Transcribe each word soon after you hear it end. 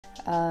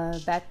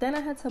Back then, I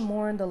had to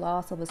mourn the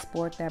loss of a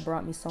sport that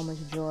brought me so much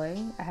joy.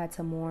 I had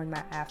to mourn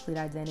my athlete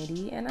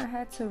identity, and I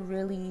had to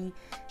really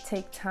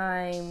take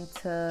time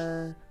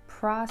to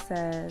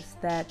process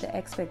that the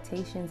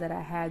expectations that I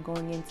had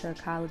going into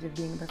college of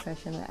being a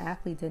professional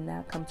athlete did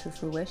not come to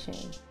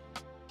fruition.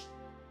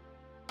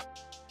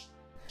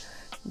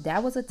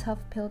 That was a tough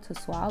pill to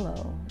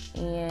swallow,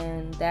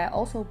 and it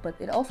also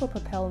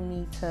propelled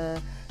me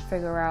to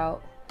figure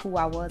out who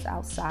I was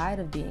outside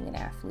of being an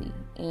athlete.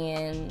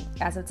 And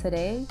as of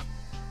today,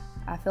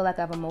 I feel like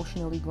I've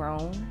emotionally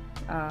grown.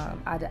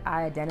 I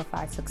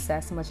identify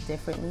success much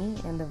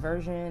differently, and the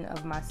version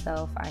of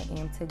myself I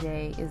am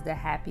today is the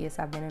happiest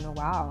I've been in a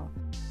while.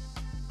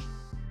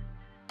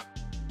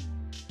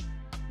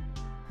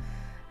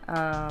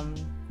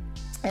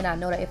 And I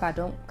know that if I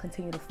don't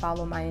continue to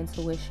follow my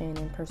intuition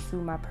and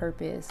pursue my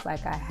purpose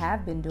like I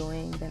have been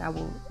doing, then I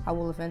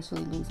will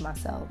eventually lose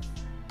myself.